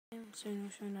So you know,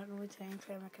 showing that really time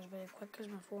trying to make this video quick because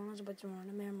my phone is about to run out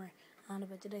of memory and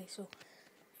about today. So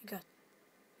you got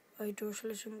outdoor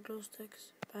solution glow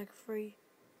sticks, bag free,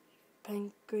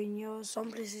 pink, green, yellow.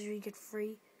 Some places you get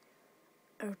free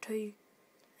or two,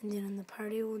 and then in the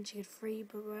party ones you get free,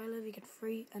 but where I live you get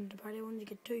free, and the party ones you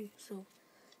get two. So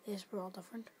yes, we're all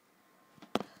different.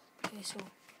 Okay, so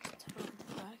let's have a look at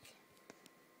the back.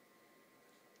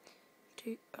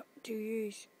 To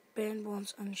use, bend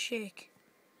once and shake.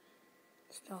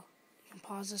 Still, you can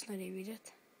pause this now to read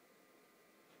it.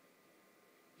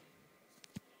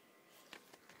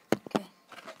 Okay,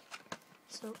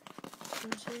 so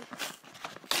let's see. You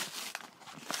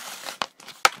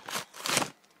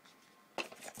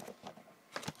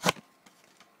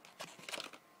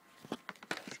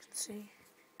can see.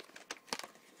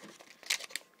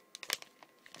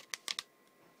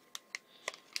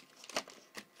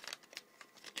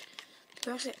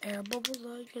 There's actually air bubbles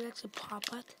though, you can actually pop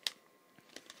it.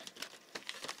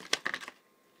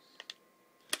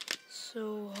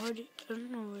 So how do you, I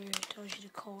don't know where it tells you the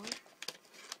color.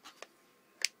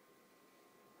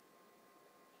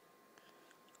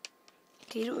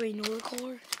 Okay, you don't really know the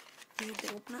color. You need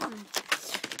to open it and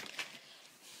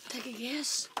take a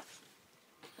guess.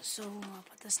 So I'll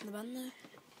put this in the bin now.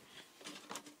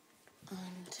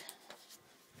 And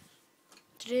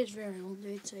today it's very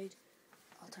windy outside.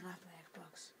 I'll turn off my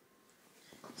Xbox.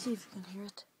 See if you can hear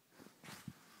it.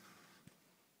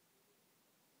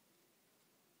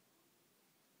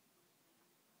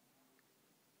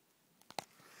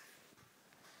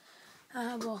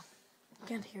 Well, I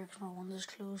can't hear because my window's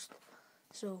closed.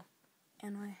 So,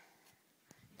 anyway,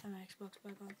 turn my Xbox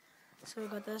back on. So I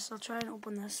got this. I'll try and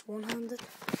open this one-handed.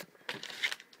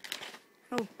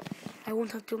 Oh, I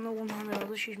won't have to do no one-handed. I'll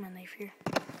just use my knife here,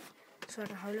 so I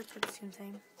can hold it at the same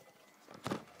time.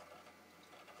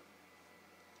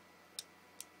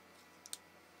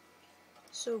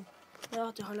 So, I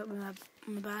have to hold it with my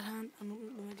bad hand and open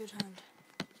it with my good hand.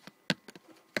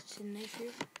 See the knife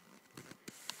here?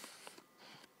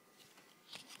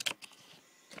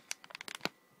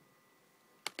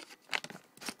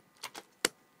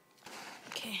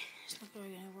 Okay, it's not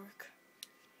really gonna work.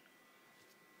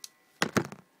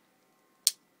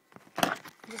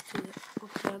 Just do it.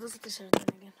 Okay, I'll just have to set it down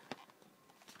again.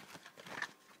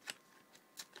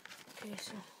 Okay,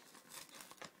 so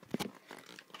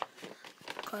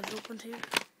got it opened here.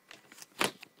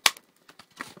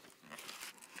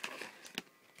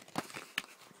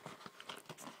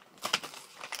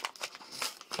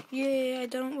 Yeah, I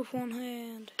done it with one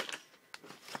hand.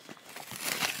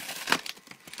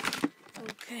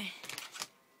 Okay.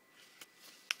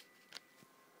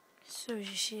 So as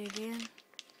you see again.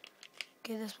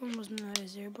 Okay, this one was not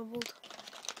as air bubbled.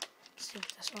 Let's see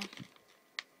with this one.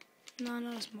 No,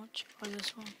 not as much. Or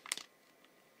this one.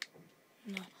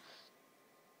 No.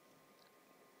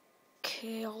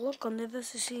 Okay, I'll look under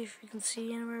this to see if you can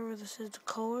see anywhere where this is the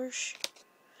colors.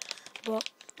 But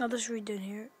I'll just read down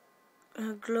here.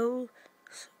 Glows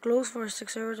for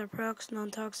 6 hours, are products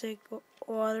non-toxic,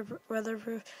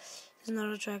 weatherproof, is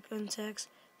not attractive insects,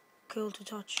 cool to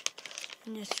touch.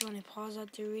 And yes, you want to pause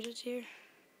that to read it here.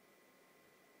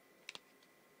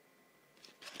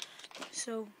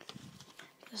 So,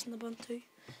 this in the bun too.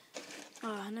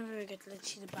 Oh, I never really get to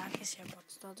see the back is here, but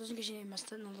still, just in case you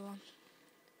missed it, another one.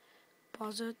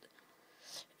 Pause it.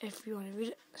 If you want to read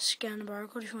it, scan the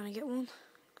barcode if you want to get one.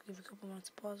 I'll give you a couple minutes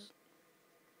to pause it.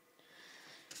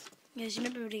 Yes, you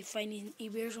never really find these in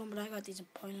eBay or something, but I got these in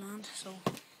Poundland, so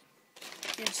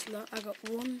yes, look, I got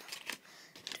 1,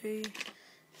 2,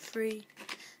 3,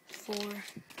 4,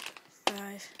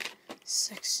 5,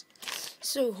 6.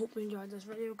 So, hope you enjoyed this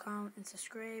video. Comment and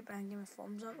subscribe and give me a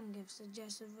thumbs up and give a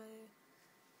suggested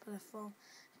video.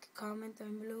 Comment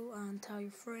down below and tell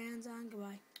your friends, and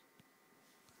goodbye.